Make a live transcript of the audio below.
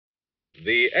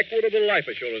The Equitable Life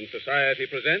Assurance Society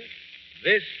presents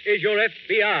This Is Your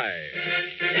FBI.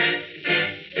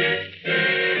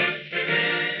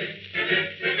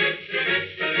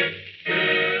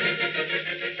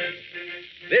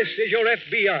 This is Your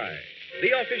FBI,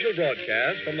 the official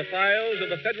broadcast from the files of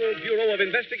the Federal Bureau of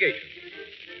Investigation.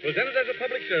 Presented as a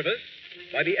public service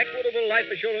by the Equitable Life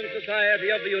Assurance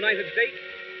Society of the United States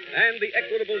and the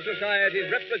Equitable Society's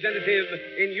representative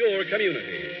in your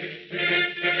community.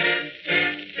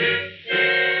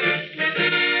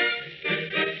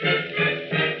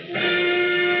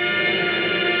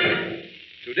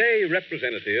 Today,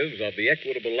 representatives of the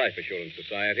Equitable Life Assurance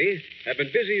Society have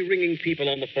been busy ringing people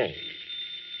on the phone,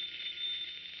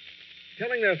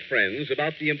 telling their friends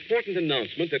about the important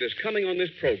announcement that is coming on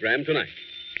this program tonight.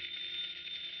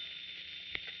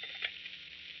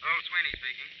 Earl Sweeney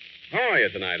speaking. How are you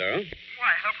tonight, Earl?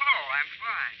 Why, hello, I'm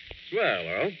fine. Swell,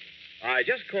 Earl. I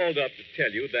just called up to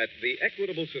tell you that the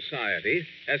Equitable Society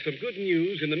has some good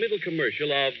news in the middle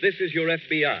commercial of This Is Your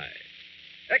FBI.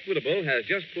 Equitable has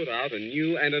just put out a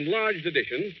new and enlarged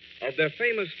edition of their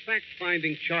famous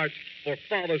fact-finding chart for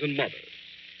fathers and mothers.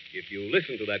 If you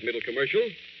listen to that middle commercial,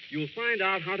 you'll find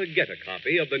out how to get a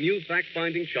copy of the new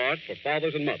fact-finding chart for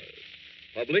fathers and mothers,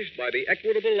 published by the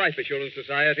Equitable Life Assurance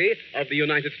Society of the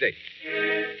United States.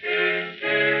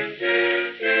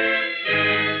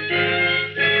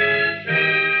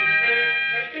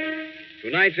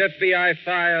 Tonight's FBI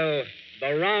file,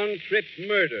 The Round-Trip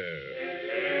Murder.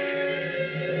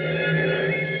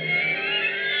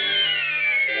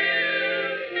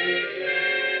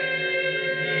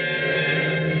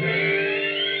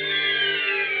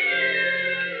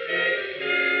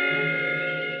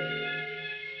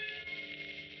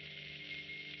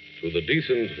 To the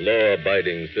decent,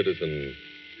 law-abiding citizen,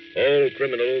 all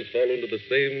criminals fall into the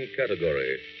same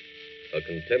category. A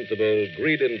contemptible,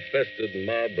 greed-infested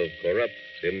mob of corrupt,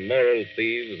 immoral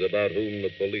thieves about whom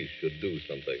the police should do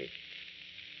something.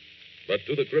 But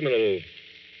to the criminal,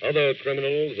 other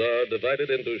criminals are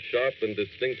divided into sharp and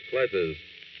distinct classes.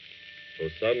 For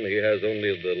some, he has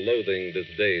only the loathing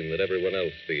disdain that everyone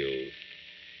else feels.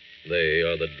 They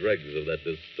are the dregs of that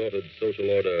distorted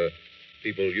social order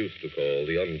people used to call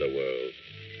the underworld.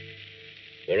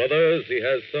 For others, he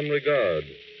has some regard,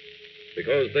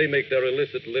 because they make their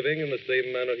illicit living in the same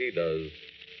manner he does,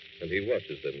 and he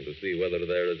watches them to see whether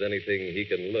there is anything he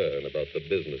can learn about the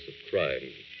business of crime.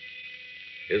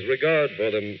 His regard for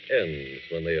them ends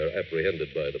when they are apprehended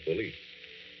by the police,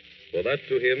 for that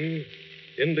to him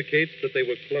indicates that they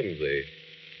were clumsy,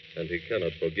 and he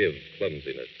cannot forgive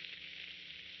clumsiness.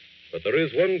 But there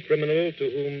is one criminal to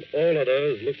whom all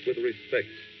others look with respect,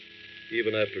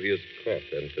 even after he is caught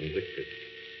and convicted,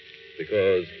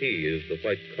 because he is the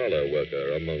white-collar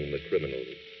worker among the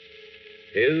criminals.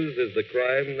 His is the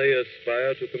crime they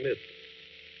aspire to commit.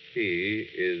 He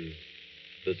is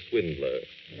the swindler.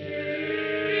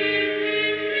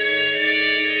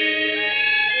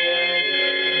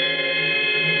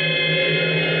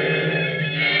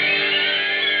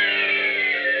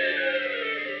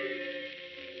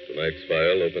 Tonight's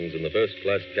file opens in the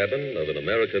first-class cabin of an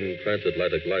American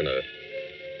transatlantic liner.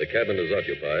 The cabin is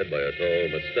occupied by a tall,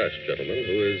 mustached gentleman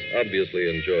who is obviously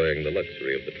enjoying the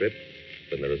luxury of the trip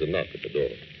when there is a knock at the door.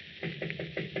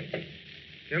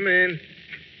 Come in.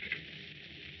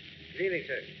 Good evening,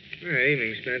 sir.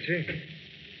 Evening, Spencer.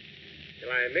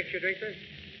 Shall I mix your drink, sir?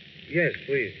 Yes,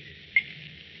 please.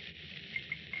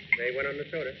 Say one on the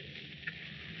soda.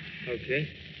 Okay.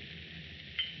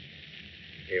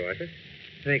 Here you are, sir.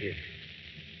 Thank you.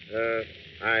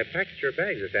 I packed your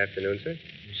bags this afternoon, sir.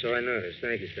 So I noticed.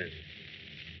 Thank you, Spencer.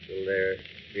 Will there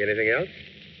be anything else?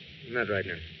 Not right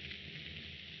now.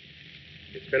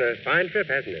 It's been a fine trip,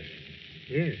 hasn't it?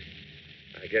 Yes.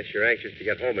 I guess you're anxious to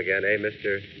get home again, eh,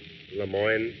 Mr.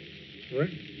 Lemoyne? What?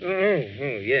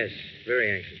 Oh, yes. Very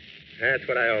anxious. That's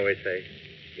what I always say.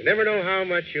 You never know how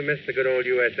much you miss the good old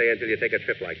USA until you take a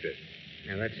trip like this.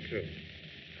 Now, that's true.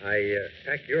 I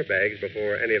packed your bags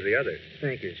before any of the others.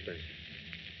 Thank you, Spencer.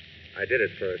 I did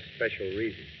it for a special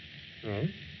reason. Oh?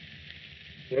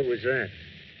 What was that?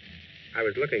 I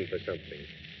was looking for something.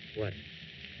 What?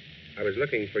 I was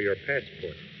looking for your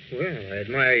passport. Well, I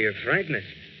admire your frankness.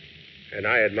 And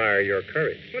I admire your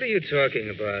courage. What are you talking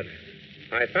about?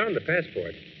 I found the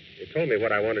passport. It told me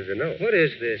what I wanted to know. What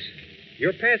is this?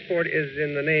 Your passport is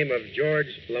in the name of George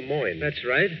Lemoyne. That's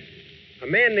right. A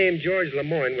man named George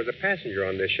Lemoyne was a passenger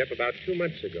on this ship about 2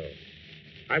 months ago.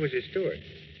 I was his steward.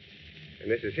 And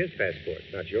this is his passport,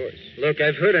 not yours. Look,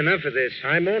 I've heard enough of this.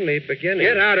 I'm only beginning.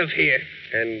 Get out of here.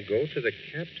 And go to the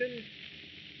captain?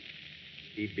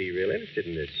 He'd be real interested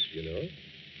in this, you know.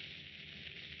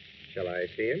 Shall I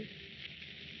see him?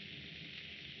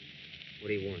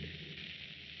 do you want?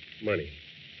 Money.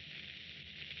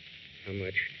 How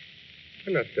much?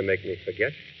 Enough to make me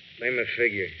forget. Name a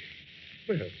figure.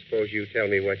 Well, suppose you tell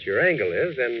me what your angle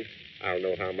is, and I'll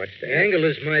know how much to The ask. angle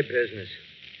is my business.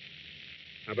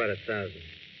 How about 1,000?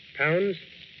 Pounds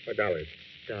or dollars?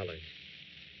 Dollars.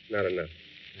 Not enough.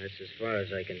 That's as far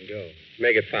as I can go.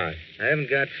 Make it 5. I haven't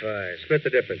got 5. Split the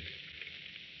difference.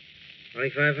 Only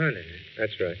 500, huh?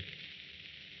 That's right.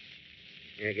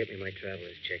 Yeah, get me my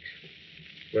traveler's checks.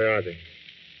 Where are they?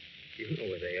 You know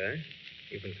where they are.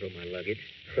 You can throw my luggage.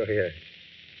 Oh, yeah.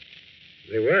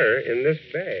 They were in this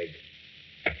bag.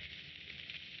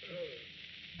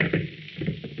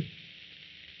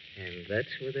 And that's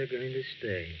where they're going to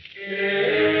stay.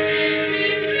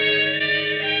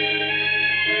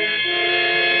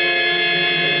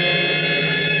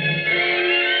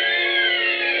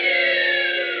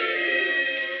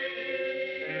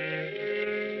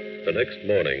 The next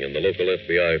morning in the local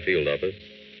FBI field office,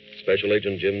 Special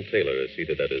Agent Jim Taylor is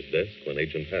seated at his desk when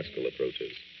Agent Haskell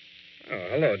approaches. Oh,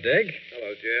 hello, Dig.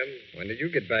 Hello, Jim. When did you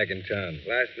get back in town?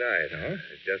 Last night. Oh?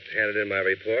 I just handed in my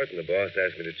report, and the boss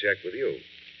asked me to check with you.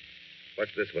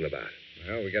 What's this one about?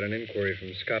 Well, we got an inquiry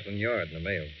from Scotland Yard in the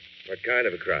mail. What kind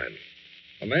of a crime?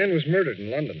 A man was murdered in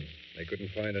London. They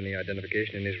couldn't find any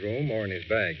identification in his room or in his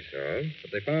bags. So?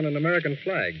 But they found an American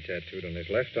flag tattooed on his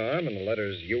left arm and the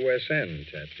letters USN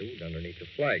tattooed underneath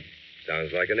the flag.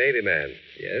 Sounds like a Navy man.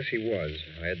 Yes, he was.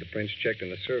 I had the prints checked in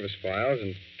the service files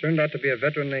and turned out to be a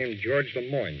veteran named George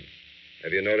Lemoyne.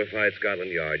 Have you notified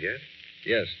Scotland Yard yet?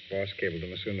 Yes, boss cabled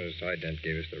them as soon as Ident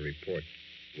gave us the report.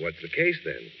 What's the case,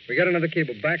 then? We got another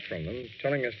cable back from them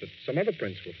telling us that some other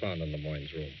prints were found in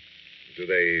Lemoyne's room. Do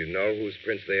they know whose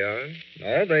prints they are?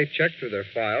 No, they checked through their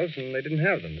files and they didn't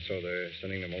have them, so they're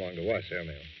sending them along to us,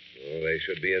 airmail. Oh, they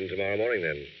should be in tomorrow morning,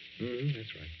 then.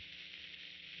 That's right.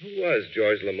 Who was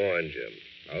George Lemoyne, Jim?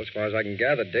 Well, as far as I can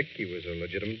gather, Dick, he was a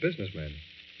legitimate businessman.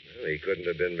 Well, he couldn't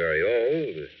have been very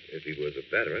old if he was a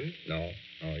veteran. No,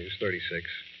 he was 36.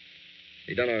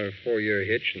 He'd done a 4-year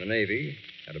hitch in the Navy,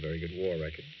 had a very good war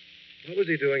record. What was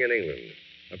he doing in England?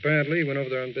 Apparently, he went over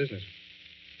there on business.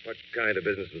 What kind of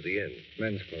business was he in?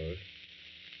 Men's clothes.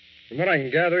 From what I can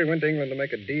gather, he went to England to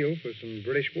make a deal for some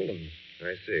British woolens.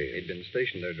 I see. He'd been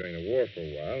stationed there during the war for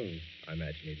a while, and I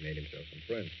imagine he'd made himself some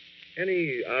friends.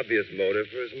 Any obvious motive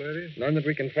for his murder? None that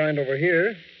we can find over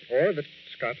here, or that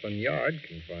Scotland Yard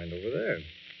can find over there.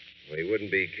 Well, he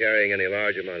wouldn't be carrying any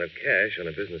large amount of cash on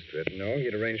a business trip. No,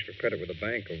 he'd arranged for credit with a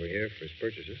bank over here for his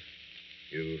purchases.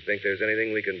 You think there's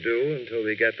anything we can do until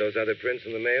we get those other prints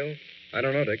in the mail? I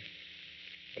don't know, Dick.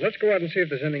 But let's go out and see if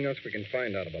there's anything else we can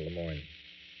find out about Lemoyne.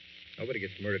 Nobody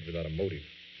gets murdered without a motive.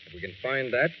 If we can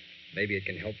find that, maybe it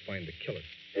can help find the killer.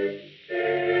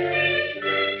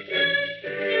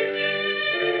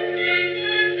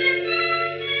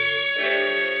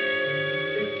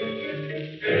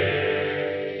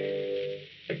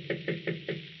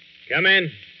 Come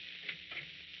in.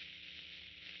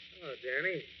 Hello,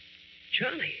 Danny.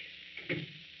 Charlie.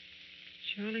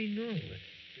 Charlie Norwood.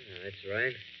 Yeah, that's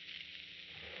right.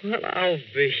 Well, I'll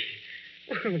be.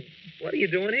 Well, what are you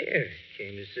doing here?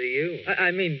 Came to see you.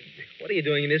 I mean, what are you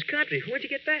doing in this country? When'd you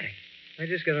get back? I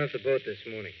just got off the boat this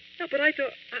morning. No, but I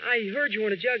thought. I heard you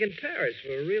on a jug in Paris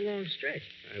for a real long stretch.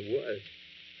 I was.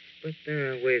 But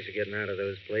there are ways of getting out of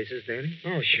those places, Danny.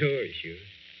 Oh, sure.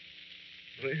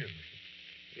 Well,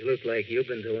 you look like you've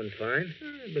been doing fine.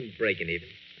 I've been breaking even.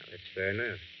 Well, that's fair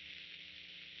enough.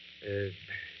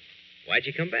 Why'd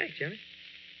you come back, Johnny?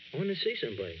 I want to see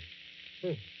somebody.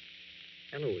 Who?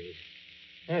 Eloise.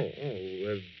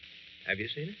 Have you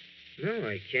seen her? No,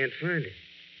 I can't find her.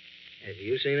 Have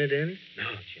you seen her, Danny? No,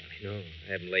 Johnny, no.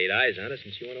 I haven't laid eyes on her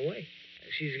since she went away.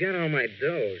 She's got all my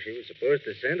dough. She was supposed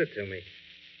to send it to me.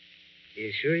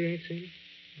 You sure you ain't seen her?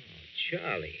 Oh,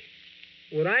 Charlie.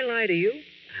 Would I lie to you?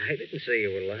 I didn't say you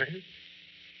were lying.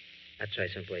 I'll try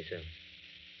someplace else.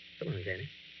 Come on, Danny.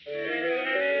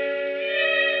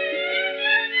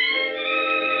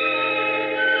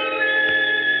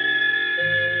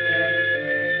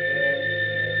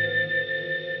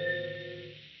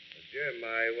 Jim,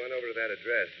 I went over to that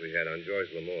address we had on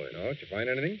George Lemoyne. No, did you find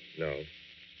anything? No.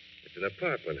 It's an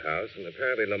apartment house, and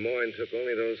apparently Lemoyne took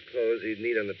only those clothes he'd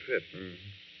need on the trip.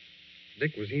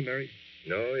 Dick, was he married?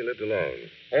 No, he lived alone.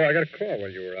 Oh, I got a call while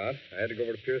you were out. I had to go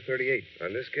over to Pier 38.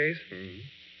 On this case?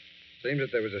 Seems that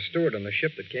there was a steward on the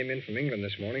ship that came in from England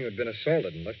this morning who'd been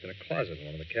assaulted and left in a closet in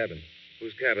one of the cabins.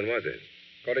 Whose cabin was it?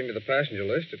 According to the passenger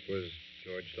list, it was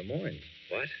George Lemoyne.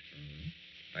 What?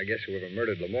 I guess whoever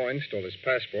murdered Lemoyne stole his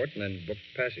passport and then booked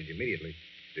passage immediately.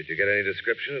 Did you get any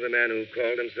description of the man who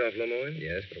called himself Lemoyne?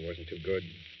 Yes, but it wasn't too good.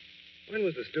 When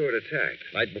was the steward attacked?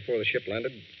 Night before the ship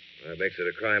landed, That makes it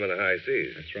a crime on the high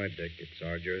seas. That's right, Dick. It's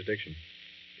our jurisdiction.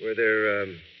 Were there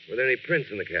any prints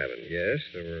in the cabin? Yes,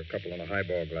 there were a couple on a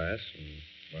highball glass, and,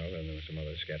 well, then there were some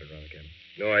others scattered around the cabin.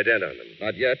 No ident on them.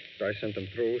 Not yet. I sent them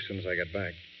through as soon as I got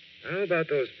back. How about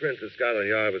those prints that Scotland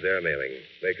Yard was airmailing?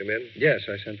 They come in? Yes,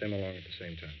 I sent them along at the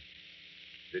same time.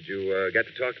 Did you get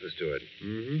to talk to the steward?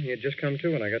 Mm-hmm. He had just come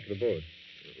to when I got to the boat.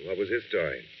 What was his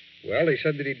story? Well, he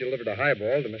said that he delivered a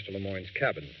highball to Mr. Lemoyne's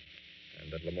cabin,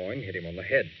 and that Lemoyne hit him on the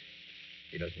head.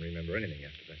 He doesn't remember anything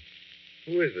after that.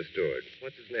 Who is the steward?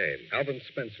 What's his name? Alvin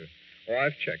Spencer. Oh,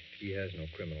 I've checked. He has no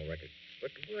criminal record.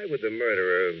 But why would the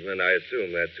murderer, and I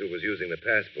assume that's who was using the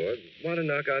passport, want to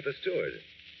knock out the steward?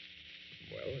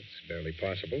 Well, it's barely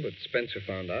possible that Spencer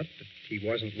found out that he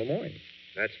wasn't Lemoyne.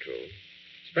 That's true.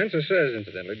 Spencer says,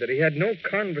 incidentally, that he had no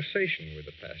conversation with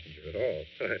the passenger at all.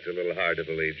 That's a little hard to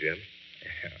believe, Jim.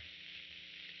 Yeah.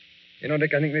 You know,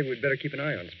 Dick, I think maybe we'd better keep an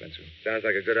eye on Spencer. Sounds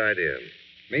like a good idea.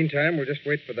 Meantime, we'll just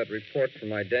wait for that report from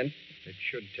Ident. It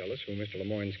should tell us who Mr.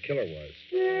 Lemoyne's killer was.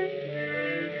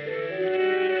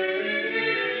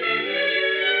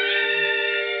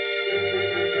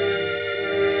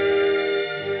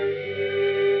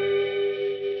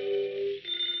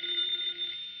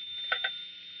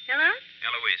 Hello?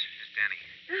 Eloise, it's Danny.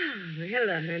 Oh,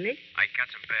 hello, honey. I got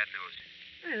some bad news.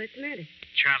 Oh, what's the matter?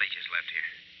 Charlie just left here.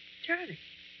 Charlie.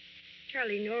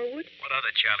 Charlie Norwood? What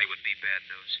other Charlie would be bad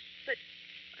news?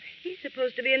 He's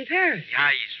supposed to be in Paris.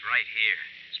 Yeah, he's right here.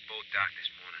 His boat docked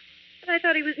this morning. But I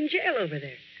thought he was in jail over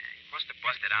there. Yeah, he must have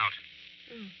busted out.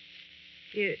 Oh.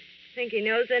 You think he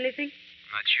knows anything?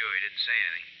 I'm not sure. He didn't say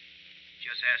anything. He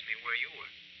just asked me where you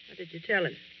were. What did you tell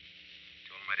him?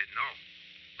 Told him I didn't know.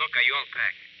 Look, are you all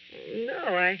packed?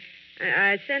 No,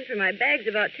 I sent for my bags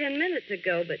about 10 minutes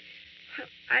ago, but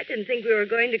I didn't think we were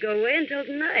going to go away until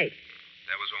tonight.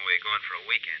 That was when we were going for a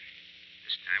weekend.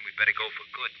 This time we better go for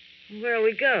good. Where'll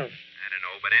we go? I don't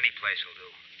know, but any place will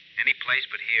do. Any place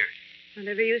but here.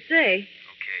 Whatever you say.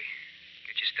 Okay.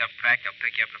 Get your stuff packed. I'll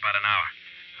pick you up in about an hour.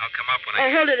 I'll come up when Oh,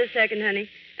 hold it a second,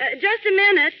 honey. Just a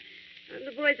minute.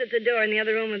 The boy's at the door in the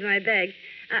other room with my bags.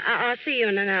 I'll see you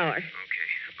in an hour. Okay.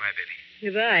 Bye, baby.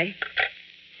 Goodbye.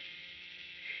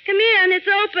 Come in.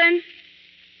 It's open.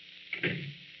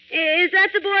 Is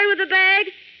that the boy with the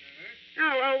bags?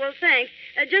 Oh, well, thanks.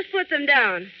 Just put them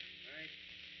down.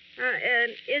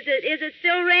 Is it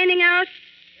still raining out?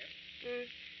 Yep.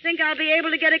 Think I'll be able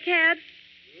to get a cab?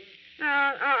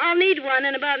 I'll need one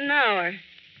in about an hour.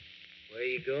 Where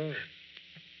you going?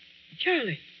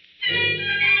 Charlie.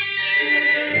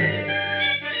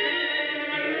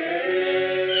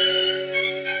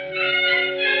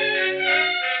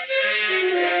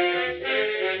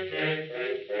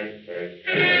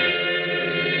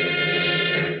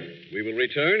 We will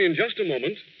return in just a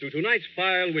moment to tonight's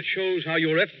file, which shows how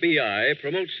your FBI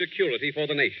promotes security for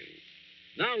the nation.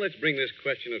 Now let's bring this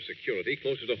question of security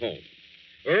closer to home.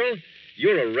 Earl,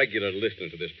 you're a regular listener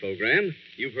to this program.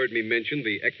 You've heard me mention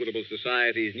the Equitable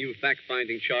Society's new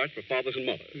fact-finding chart for fathers and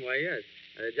mothers. Why, yes.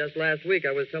 Just last week,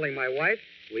 I was telling my wife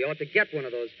we ought to get one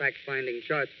of those fact-finding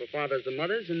charts for fathers and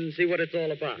mothers and see what it's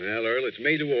all about. Well, Earl, it's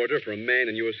made to order for a man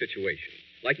in your situation.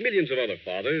 Like millions of other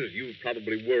fathers, you've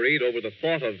probably worried over the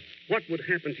thought of what would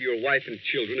happen to your wife and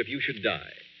children if you should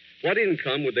die. What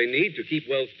income would they need to keep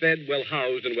well fed, well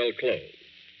housed, and well clothed?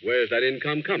 Where's that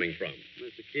income coming from?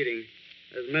 Mr. Keating,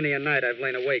 there's many a night I've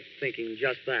lain awake thinking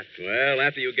just that. Well,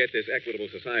 after you get this Equitable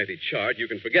Society chart, you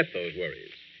can forget those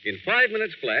worries. In 5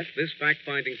 minutes flat, this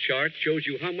fact-finding chart shows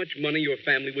you how much money your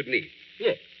family would need.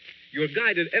 Look, you're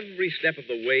guided every step of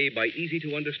the way by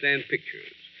easy-to-understand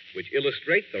pictures, which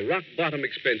illustrate the rock-bottom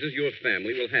expenses your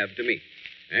family will have to meet.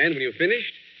 And when you're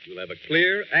finished, you'll have a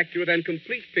clear, accurate, and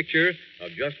complete picture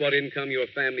of just what income your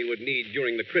family would need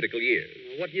during the critical years.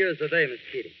 What years are they, Mr.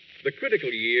 Keating? The critical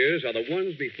years are the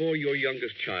ones before your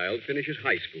youngest child finishes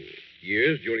high school.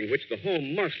 Years during which the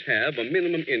home must have a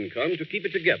minimum income to keep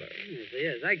it together.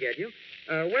 Yes, I get you.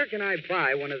 Where can I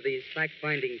buy one of these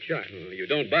fact-finding charts? You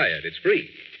don't buy it. It's free.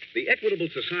 The Equitable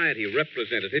Society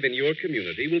representative in your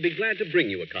community will be glad to bring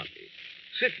you a copy.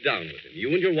 Sit down with him, you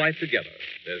and your wife together.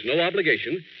 There's no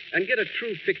obligation, and get a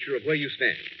true picture of where you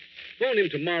stand. Phone him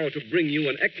tomorrow to bring you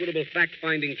an Equitable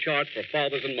fact-finding chart for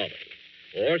fathers and mothers.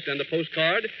 Or send a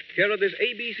postcard, care of this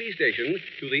ABC station,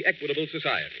 to the Equitable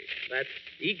Society. That's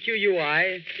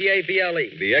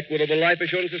EQUITABLE. The Equitable Life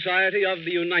Assurance Society of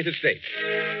the United States.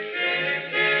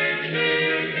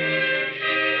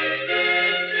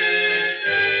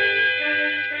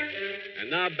 And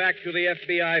now back to the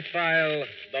FBI file,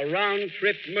 the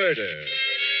round-trip murder.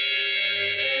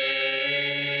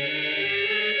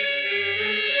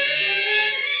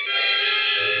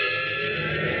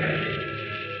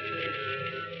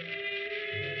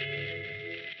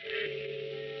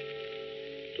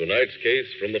 Tonight's case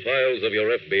from the files of your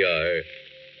FBI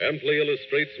amply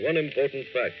illustrates one important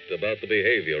fact about the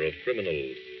behavior of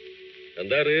criminals, and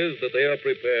that is that they are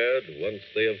prepared, once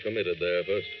they have committed their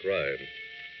first crime,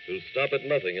 to stop at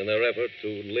nothing in their effort to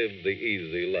live the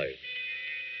easy life.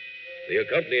 The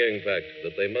accompanying fact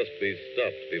that they must be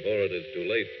stopped before it is too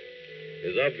late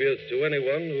is obvious to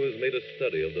anyone who has made a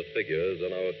study of the figures on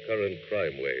our current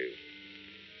crime wave.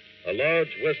 A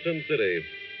large western city,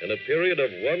 in a period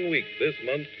of 1 week this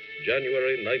month,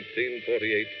 January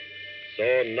 1948,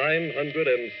 saw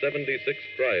 976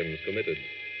 crimes committed.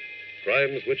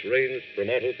 Crimes which ranged from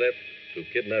auto theft to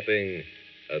kidnapping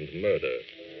and murder.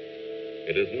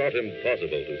 It is not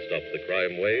impossible to stop the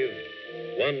crime wave.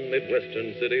 One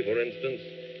Midwestern city, for instance,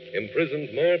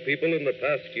 imprisoned more people in the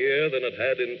past year than it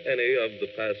had in any of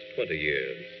the past 20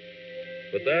 years.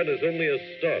 But that is only a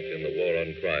start in the war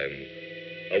on crime.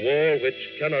 A war which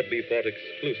cannot be fought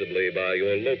exclusively by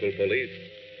your local police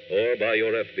or by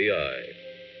your FBI.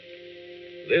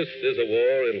 This is a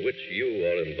war in which you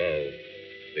are involved,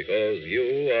 because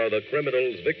you are the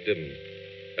criminal's victim.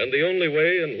 And the only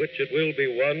way in which it will be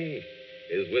won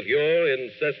is with your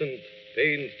incessant,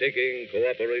 painstaking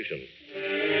cooperation.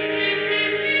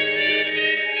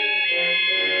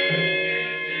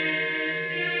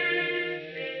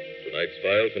 Tonight's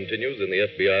file continues in the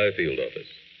FBI field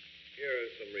office. Here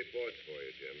are some reports for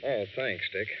you, Jim. Oh, thanks,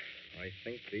 Dick. I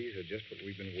think these are just what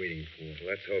we've been waiting for.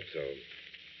 Let's hope so.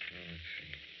 Oh, let's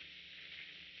see.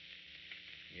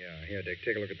 Yeah, here, Dick,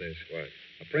 take a look at this. What?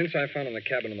 The prints I found on the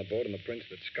cabin on the boat and the prints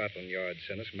that Scotland Yard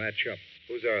sent us match up.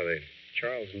 Whose are they?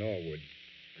 Charles Norwood.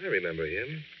 I remember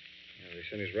him. Yeah, they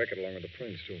sent his record along with the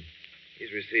prints, too.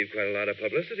 He's received quite a lot of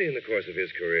publicity in the course of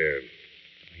his career.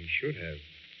 He should have.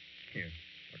 Here,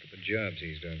 look at the jobs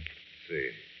he's done. Let's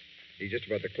see. He's just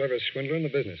about the cleverest swindler in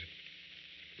the business.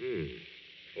 40,000,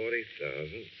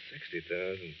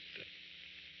 60,000.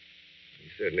 He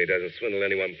certainly doesn't swindle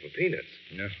anyone for peanuts.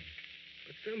 No.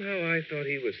 But somehow I thought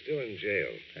he was still in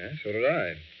jail. Yeah, so did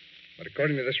I. But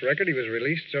according to this record, he was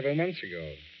released several months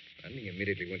ago. And he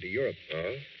immediately went to Europe.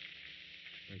 Oh?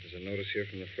 And there's a notice here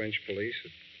from the French police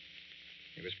that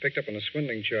he was picked up on a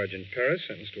swindling charge in Paris,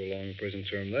 sentenced to a long prison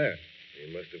term there.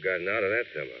 He must have gotten out of that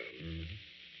somehow. Mm-hmm.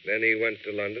 Then he went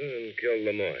to London and killed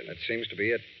Lemoyne. That seems to be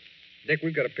it. Dick,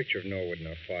 we've got a picture of Norwood in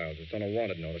our files. It's on a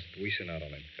wanted notice that we sent out on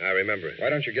him. I remember it.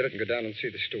 Why don't you get it and go down and see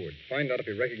the steward? Find out if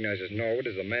he recognizes Norwood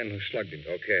as the man who slugged him.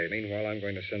 Okay. Meanwhile, I'm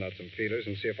going to send out some feelers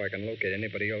and see if I can locate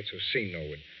anybody else who's seen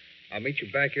Norwood. I'll meet you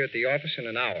back here at the office in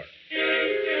an hour.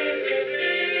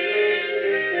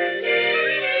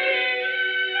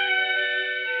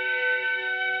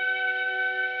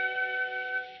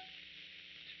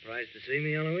 Surprised to see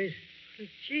me, Eloise? Oh,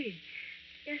 gee.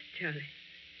 Yes, Charlie.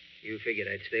 You figured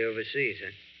I'd stay overseas,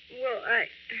 huh? Well, I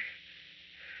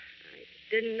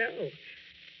didn't know.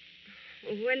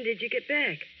 When did you get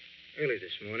back? Early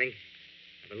this morning.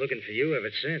 I've been looking for you ever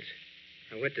since.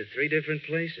 I went to 3 different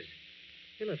places.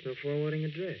 You left no forwarding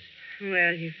address.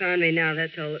 Well, you found me now.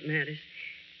 That's all that matters.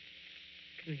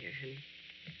 Come here, honey.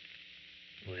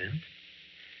 Well?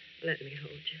 Let me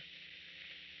hold you.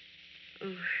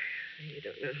 Oh, you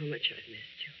don't know how much I've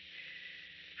missed you.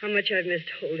 How much I've missed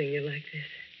holding you like this.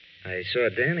 I saw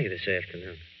Danny this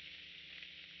afternoon.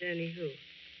 Danny who?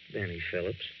 Danny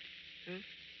Phillips.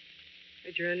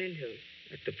 Where'd you run into him?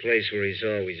 At the place where he's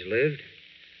always lived.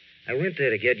 I went there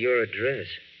to get your address.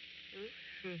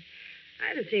 I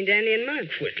haven't seen Danny in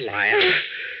months. Quit lying.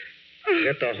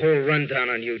 Got the whole rundown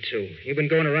on you two. You've been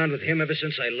going around with him ever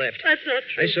since I left. That's not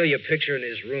true. I saw your picture in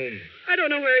his room. I don't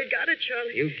know where he got it,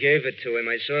 Charlie. You gave it to him.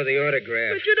 I saw the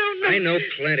autograph. But you don't know. I know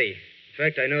plenty. In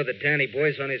fact, I know that Danny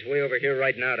Boy's on his way over here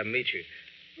right now to meet you.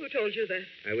 Who told you that?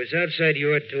 I was outside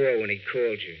your door when he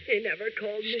called you. He never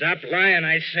called me. Stop lying,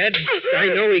 I said. I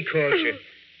know he called you.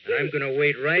 And I'm going to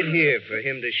wait right here for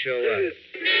him to show up.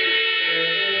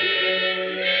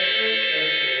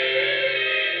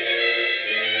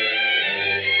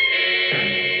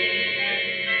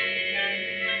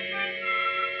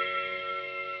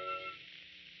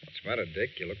 What's the matter,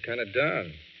 Dick? You look kind of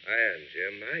down. I am,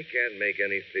 Jim. I can't make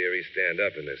any theory stand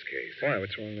up in this case. Why?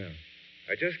 What's wrong now?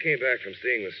 I just came back from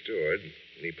seeing the steward,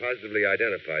 and he positively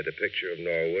identified the picture of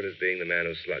Norwood as being the man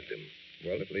who slugged him.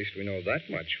 Well, at least we know that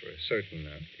much for certain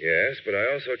now. Yes, but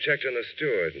I also checked on the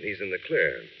steward, and he's in the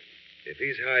clear. If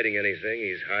he's hiding anything,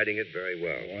 he's hiding it very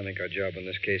well. Oh, I think our job in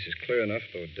this case is clear enough,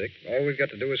 though, Dick. All we've got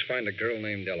to do is find a girl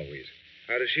named Eloise.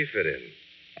 How does she fit in?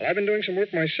 Well, I've been doing some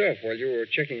work myself while you were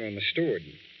checking on the steward.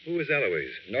 Who is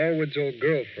Eloise? Norwood's old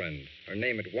girlfriend. Her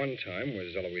name at one time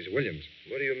was Eloise Williams.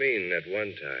 What do you mean, at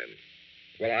one time?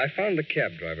 Well, I found the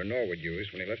cab driver Norwood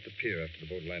used when he left the pier after the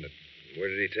boat landed. Where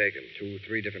did he take him? 2 or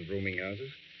 3 different rooming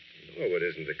houses. Norwood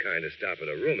isn't the kind to stop at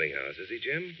a rooming house, is he,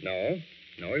 Jim? No,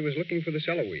 he was looking for this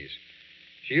Eloise.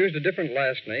 She used a different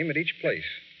last name at each place,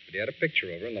 but he had a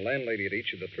picture of her, and the landlady at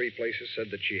each of the 3 places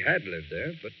said that she had lived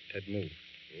there, but had moved.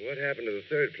 What happened to the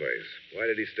third place? Why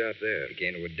did he stop there? He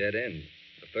came to a dead end.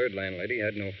 The third landlady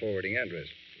had no forwarding address.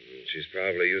 She's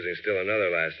probably using still another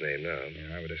last name now.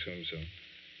 Yeah, I would assume so.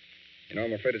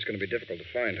 I'm afraid it's going to be difficult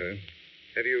to find her.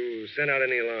 Have you sent out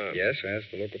any alarms? Yes, I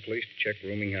asked the local police to check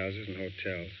rooming houses and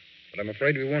hotels. But I'm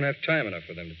afraid we won't have time enough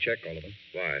for them to check all of them.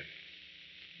 Why?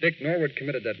 Dick Norwood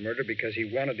committed that murder because he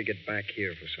wanted to get back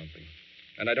here for something.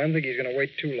 And I don't think he's going to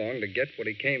wait too long to get what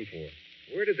he came for.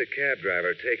 Where did the cab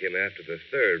driver take him after the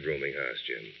third rooming house,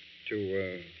 Jim?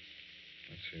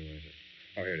 Let's see, where is it?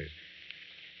 Oh, here it is.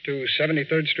 To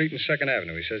 73rd Street and 2nd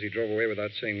Avenue. He says he drove away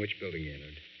without saying which building he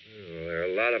entered. Oh, there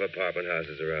are a lot of apartment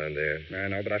houses around there. I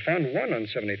know, but I found one on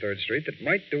 73rd Street that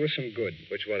might do us some good.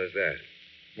 Which one is that?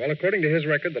 Well, according to his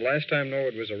record, the last time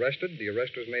Norwood was arrested, the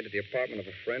arrest was made at the apartment of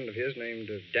a friend of his named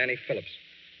Danny Phillips.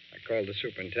 I called the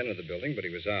superintendent of the building, but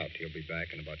he was out. He'll be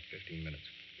back in about 15 minutes.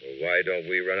 Well, why don't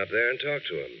we run up there and talk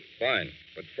to him? Fine.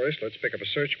 But first, let's pick up a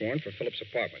search warrant for Phillips'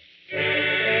 apartment.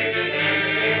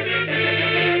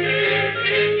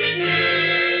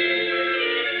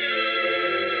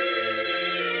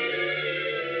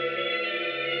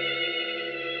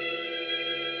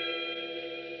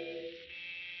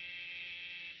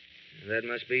 That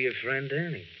must be your friend,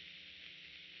 Danny.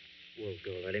 Well,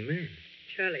 go let him in.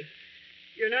 Charlie,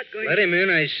 you're not going Let him in,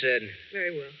 I said.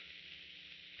 Very well.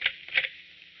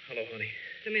 Hello, honey.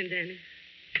 Come in, Danny.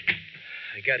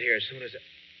 I got here as soon as...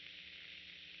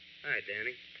 Hi,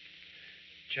 Danny.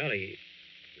 Charlie,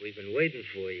 We've been waiting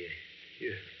for you.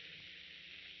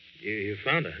 you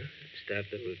found her, huh? Stop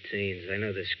the routines. I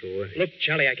know the score. Look,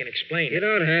 Charlie, I can explain. You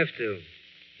don't have to.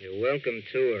 You're welcome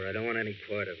to her. I don't want any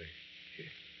part of her.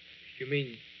 You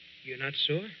mean you're not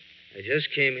sure? I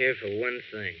just came here for one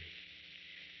thing.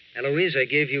 Eloise, I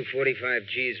gave you 45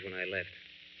 G's when I left.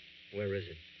 Where is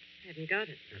it? I haven't got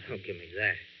it. Now, don't give me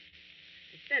that.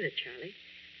 I spent it, Charlie.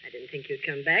 I didn't think you'd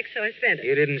come back, so I spent it.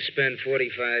 You didn't spend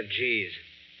 45 G's.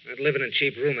 Not living in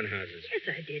cheap rooming houses.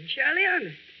 Yes, I did, Charlie,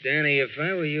 honest. Danny, if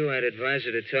I were you, I'd advise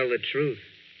her to tell the truth.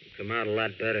 It'd come out a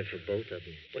lot better for both of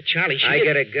you. Well, Charlie, I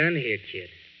got a gun here, kid.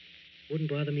 Wouldn't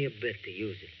bother me a bit to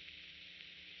use it.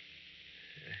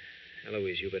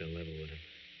 Eloise, you better level with him.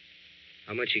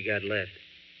 How much you got left?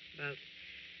 About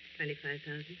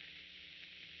 25,000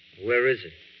 Where is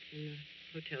it? in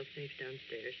the hotel safe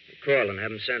downstairs. Call and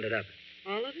have him send it up.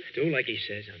 All of it? Do like he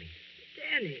says, honey.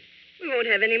 Danny, we won't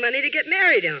have any money to get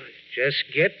married on. Just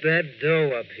get that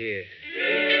dough up here.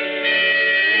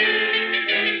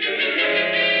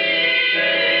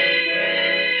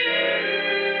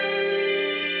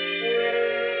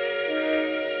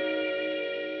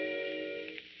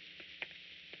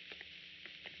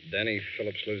 Danny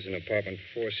Phillips lives in apartment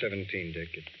 417, Dick.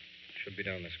 It should be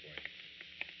down this way.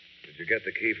 Did you get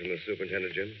the key from the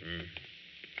superintendent, Jim?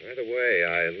 By the way,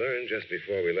 I learned just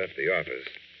before we left the office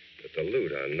that the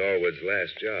loot on Norwood's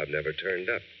last job never turned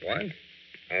up. What?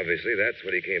 Obviously, that's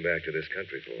what he came back to this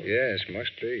country for. Yes,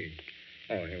 must be.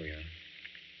 Oh, here we are.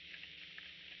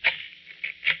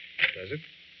 Does it?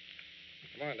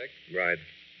 Come on, Dick. Right.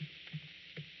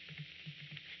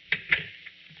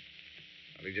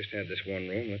 Well, we just had this one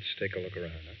room. Let's take a look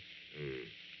around, huh?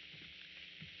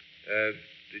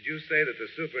 Did you say that the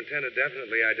superintendent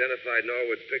definitely identified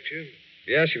Norwood's picture?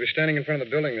 Yes, he was standing in front of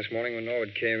the building this morning when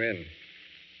Norwood came in.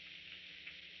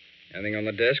 Anything on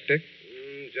the desk, Dick?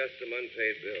 Just some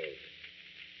unpaid bills.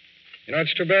 You know,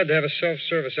 it's too bad to have a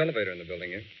self-service elevator in the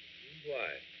building here. Why?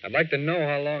 I'd like to know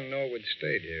how long Norwood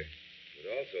stayed here. It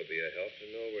would also be a help to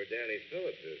know where Danny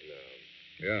Phillips is now.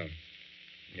 Yeah.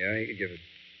 Yeah, he could give it.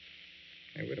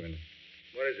 Hey, wait a minute.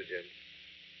 What is it, Jim?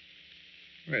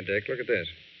 All right, Dick, look at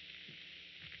this.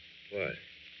 What?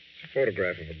 It's a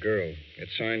photograph of a girl.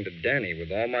 It's signed to Danny with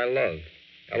all my love.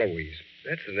 Eloise.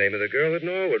 That's the name of the girl that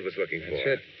Norwood was looking for. That's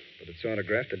it. But it's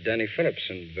autographed to Danny Phillips,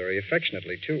 and very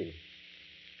affectionately, too.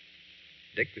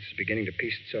 Dick, this is beginning to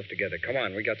piece itself together. Come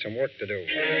on, we got some work to do.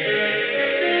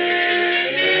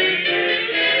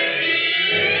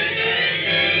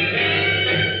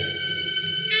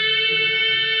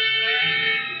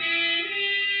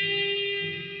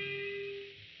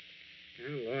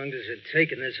 How long does it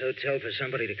take in this hotel for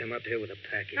somebody to come up here with a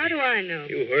package? How do I know?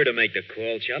 You heard her make the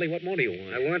call, Charlie. What more do you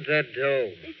want? I want that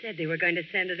dough. They said they were going to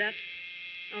send it up.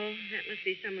 Oh, that must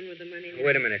be someone with the money.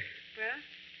 Wait a minute. Well?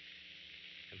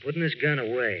 I'm putting this gun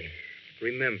away.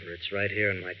 Remember, it's right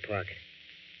here in my pocket.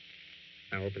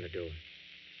 Now open the door.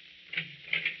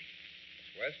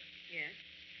 West? Yes.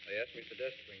 They asked me at the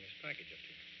desk to bring this package up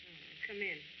to you. Come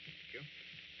in.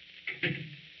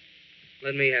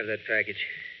 Let me have that package.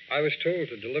 I was told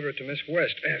to deliver it to Miss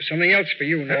West. I have something else for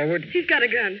you, Norwood. He's got a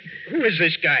gun. Who is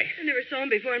this guy? I never saw him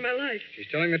before in my life. She's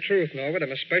telling the truth, Norwood.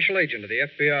 I'm a special agent of the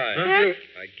FBI. What?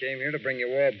 I came here to bring you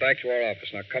all back to our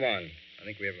office. Now, come on. I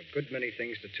think we have a good many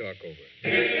things to talk over.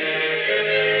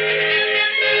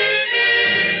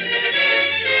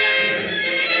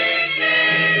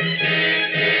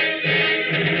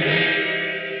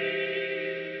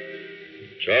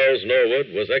 Charles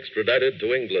Norwood was extradited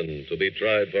to England to be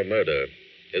tried for murder.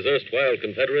 His erstwhile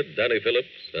confederate, Danny Phillips,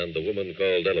 and the woman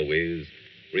called Eloise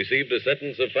received a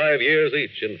sentence of 5 years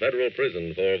each in federal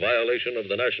prison for violation of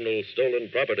the National Stolen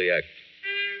Property Act.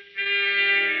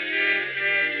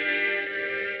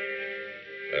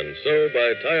 And so,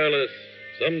 by tireless,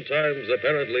 sometimes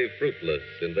apparently fruitless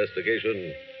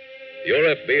investigation,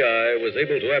 your FBI was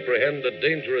able to apprehend a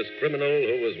dangerous criminal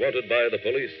who was wanted by the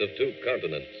police of 2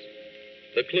 continents.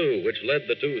 The clue which led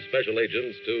the 2 special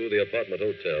agents to the apartment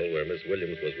hotel where Miss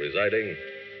Williams was residing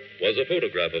was a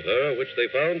photograph of her which they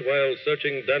found while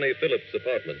searching Danny Phillips'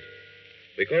 apartment.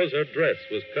 Because her dress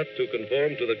was cut to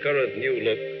conform to the current new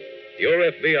look, your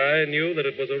FBI knew that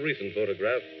it was a recent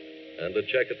photograph, and a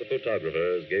check at the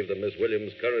photographer's gave them Miss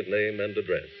Williams' current name and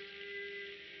address.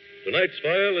 Tonight's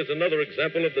file is another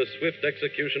example of the swift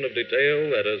execution of detail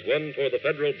that has won for the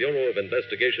Federal Bureau of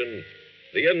Investigation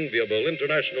the enviable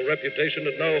international reputation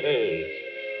it now holds.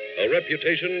 A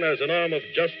reputation as an arm of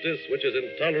justice which is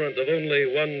intolerant of only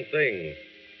one thing: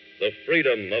 the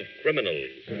freedom of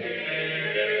criminals.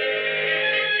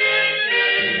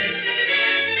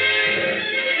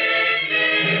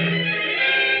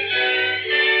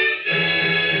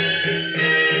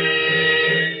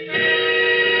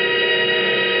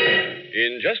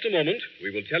 In just a moment,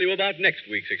 we will tell you about next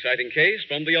week's exciting case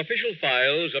from the official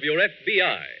files of your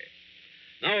FBI.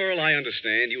 Now, Earl, I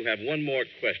understand you have one more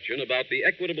question about the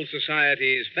Equitable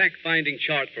Society's fact-finding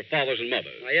chart for fathers and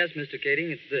mothers. Why, yes, Mr. Kading,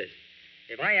 it's this.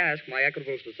 If I ask my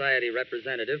Equitable Society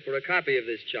representative for a copy of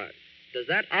this chart, does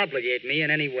that obligate me in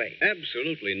any way?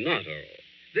 Absolutely not, Earl.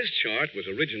 This chart was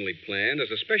originally planned as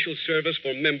a special service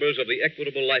for members of the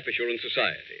Equitable Life Assurance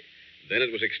Society. Then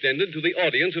it was extended to the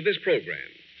audience of this program.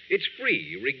 It's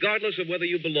free, regardless of whether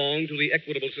you belong to the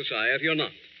Equitable Society or not.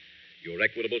 Your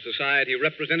Equitable Society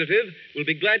representative will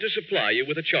be glad to supply you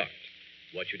with a chart.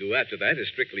 What you do after that is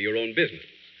strictly your own business.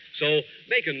 So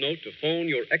make a note to phone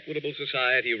your Equitable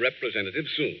Society representative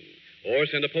soon. Or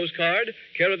send a postcard,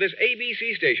 care of this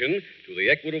ABC station, to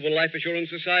the Equitable Life Assurance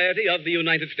Society of the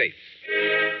United States.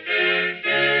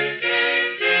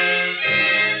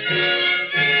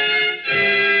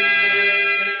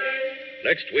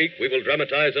 Next week, we will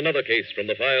dramatize another case from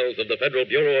the files of the Federal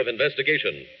Bureau of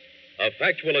Investigation. A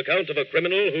factual account of a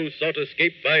criminal who sought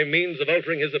escape by means of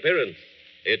altering his appearance.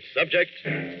 Its subject,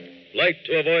 flight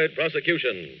to avoid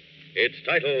prosecution. Its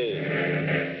title,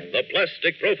 The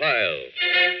Plastic Profile.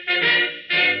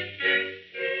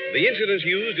 The incidents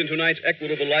used in tonight's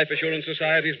Equitable Life Assurance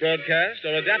Society's broadcast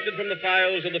are adapted from the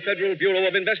files of the Federal Bureau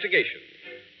of Investigation.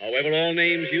 However, all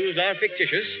names used are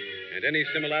fictitious, and any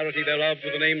similarity thereof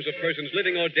to the names of persons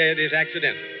living or dead is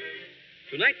accidental.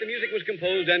 Tonight, the music was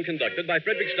composed and conducted by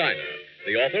Frederick Steiner.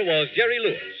 The author was Jerry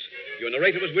Lewis. Your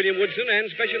narrator was William Woodson,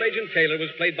 and Special Agent Taylor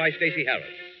was played by Stacey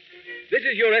Harris. This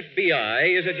Is Your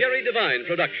FBI is a Jerry Devine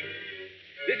production.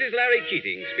 This is Larry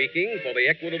Keating speaking for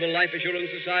the Equitable Life Assurance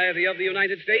Society of the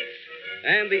United States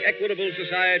and the Equitable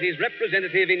Society's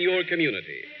representative in your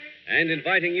community, and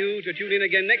inviting you to tune in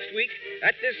again next week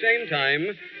at this same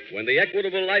time when the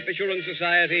Equitable Life Assurance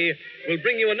Society will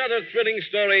bring you another thrilling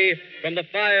story from the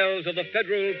files of the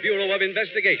Federal Bureau of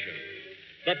Investigation.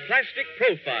 The Plastic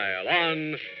Profile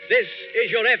on This Is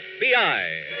Your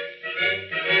FBI.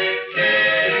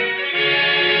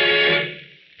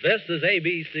 This is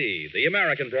ABC, the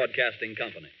American Broadcasting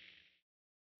Company.